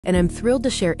and I'm thrilled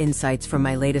to share insights from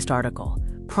my latest article,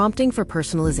 Prompting for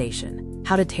Personalization: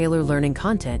 How to Tailor Learning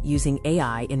Content Using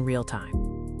AI in Real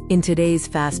Time. In today's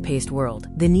fast-paced world,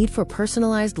 the need for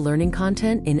personalized learning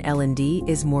content in L&D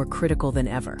is more critical than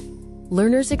ever.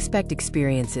 Learners expect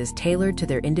experiences tailored to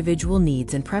their individual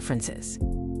needs and preferences.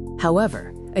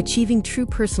 However, achieving true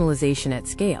personalization at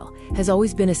scale has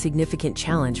always been a significant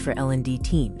challenge for L&D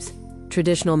teams.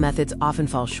 Traditional methods often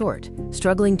fall short,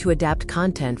 struggling to adapt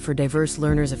content for diverse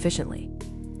learners efficiently.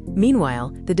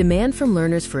 Meanwhile, the demand from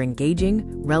learners for engaging,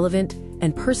 relevant,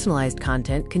 and personalized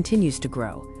content continues to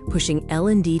grow, pushing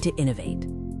L&D to innovate.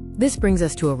 This brings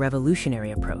us to a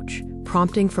revolutionary approach,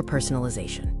 prompting for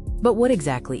personalization. But what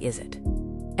exactly is it?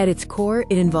 At its core,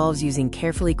 it involves using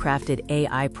carefully crafted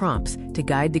AI prompts to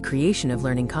guide the creation of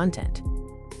learning content.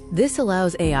 This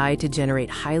allows AI to generate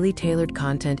highly tailored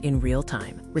content in real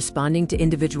time, responding to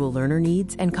individual learner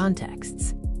needs and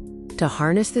contexts. To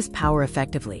harness this power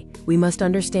effectively, we must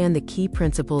understand the key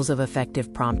principles of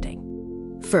effective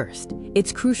prompting. First,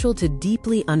 it's crucial to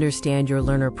deeply understand your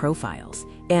learner profiles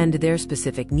and their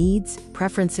specific needs,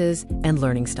 preferences, and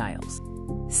learning styles.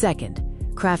 Second,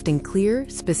 crafting clear,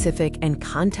 specific, and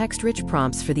context-rich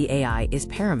prompts for the AI is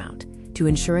paramount to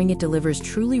ensuring it delivers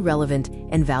truly relevant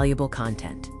and valuable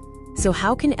content. So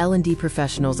how can L&D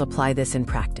professionals apply this in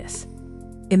practice?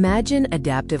 Imagine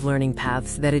adaptive learning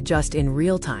paths that adjust in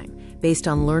real time based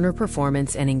on learner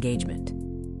performance and engagement,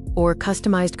 or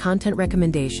customized content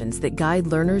recommendations that guide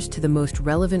learners to the most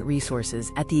relevant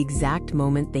resources at the exact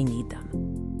moment they need them.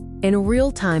 And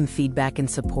real-time feedback and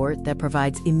support that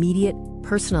provides immediate,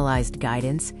 personalized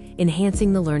guidance,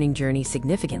 enhancing the learning journey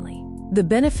significantly. The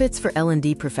benefits for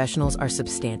L&D professionals are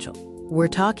substantial. We're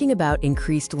talking about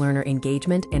increased learner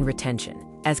engagement and retention,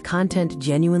 as content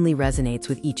genuinely resonates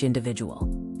with each individual.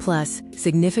 Plus,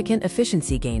 significant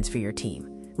efficiency gains for your team,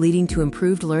 leading to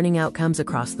improved learning outcomes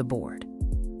across the board.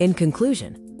 In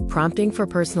conclusion, prompting for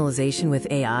personalization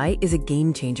with AI is a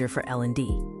game changer for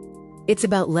L&D. It's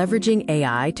about leveraging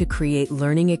AI to create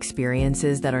learning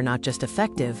experiences that are not just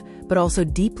effective, but also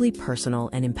deeply personal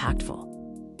and impactful.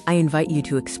 I invite you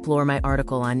to explore my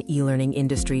article on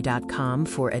elearningindustry.com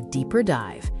for a deeper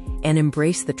dive and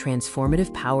embrace the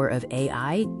transformative power of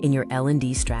AI in your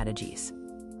L&D strategies.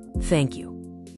 Thank you.